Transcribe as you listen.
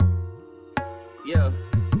Yeah,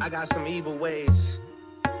 I got some evil ways.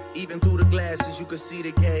 Even through the glasses, you can see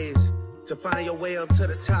the gaze. To find your way up to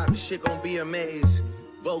the top, this shit gon' be a maze.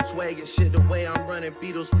 Volkswagen shit, the way I'm running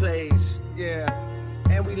Beatles plays. Yeah,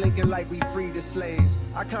 and we linking like we freed the slaves.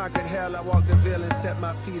 I conquered hell, I walked the veil and set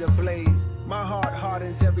my feet ablaze. My heart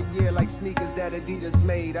hardens every year like sneakers that Adidas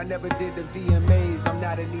made. I never did the VMAs, I'm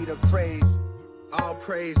not in need of praise. All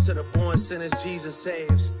praise to the born sinners Jesus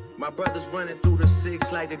saves. My brothers running through the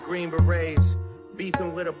six like the Green Berets.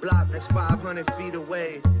 Beefing with a block that's 500 feet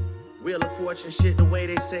away. Wheel of Fortune shit the way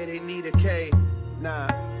they say they need a K. Nah,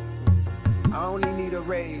 I only need a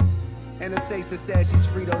raise. And a safe to stash these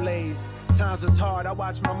Frito-Lays. Times was hard, I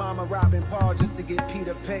watched my mama robbing Paul just to get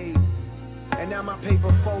Peter paid. And now my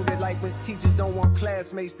paper folded like when teachers don't want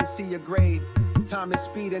classmates to see your grade. Time is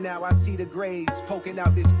speeding now, I see the grades poking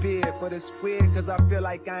out this beard. But it's weird cause I feel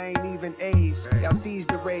like I ain't even aged. Y'all seize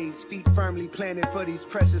the rays, feet firmly planted for these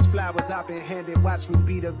precious flowers I've been handed. Watch me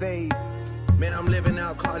beat a vase. Man, I'm living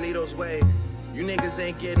out Carlito's way. You niggas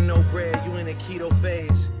ain't getting no bread, you in a keto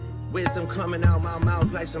phase. Wisdom coming out my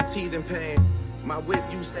mouth like some teething pain. My whip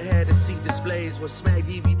used to have the seat displays where Smack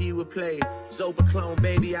DVD would play. Zopa clone,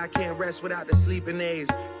 baby, I can't rest without the sleeping aids.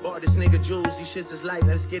 Bought this nigga jewels, these shits is light,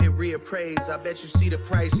 let's get it reappraised. I bet you see the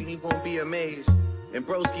price and you gon' be amazed. And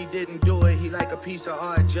Broski didn't do it, he like a piece of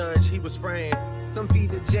art, judge, he was framed. Some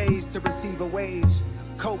feed the J's to receive a wage.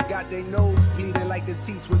 Coke got their nose bleeding like the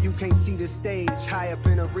seats where you can't see the stage. High up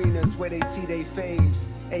in arenas where they see they faves.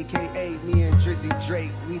 AKA me and Drizzy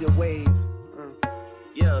Drake, we the wave.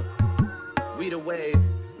 Yeah, we the wave.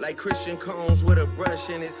 Like Christian Combs with a brush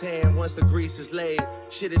in his hand once the grease is laid.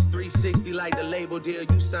 Shit is 360 like the label deal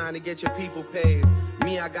you signed to get your people paid.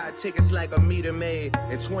 Me, I got tickets like a meter maid.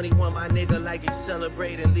 And 21, my nigga like he's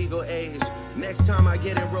celebrating legal age. Next time I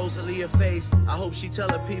get in Rosalia face, I hope she tell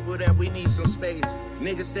her people that we need some space.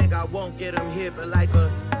 Niggas think I won't get them hit, but like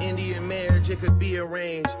a Indian marriage, it could be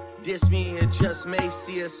arranged. Diss me and just may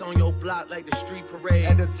see us on your block like the street parade.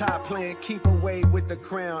 At the top playing keep away with the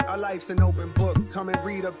crown. Our life's an open book, come and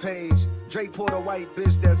read a page. Drake pulled a white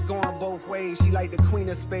bitch that's going both ways. She like the queen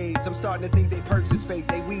of spades. I'm starting to think they perks is fake,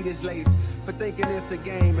 they weed is lace. For thinking it's a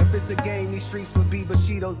game, if it's a game, these streets would be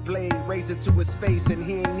Bushido's blade. Raise it to his face and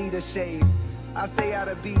he ain't need a shave. I stay out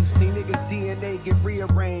of beef, see niggas DNA get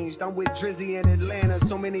rearranged. I'm with Drizzy in Atlanta,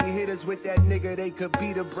 so many hitters with that nigga, they could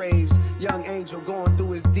be the Braves. Young Angel going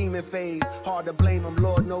through his demon phase. Hard to blame him,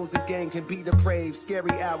 Lord knows this game can be depraved.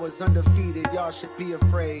 Scary hours, undefeated, y'all should be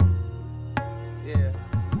afraid. Yeah,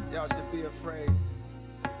 y'all should be afraid.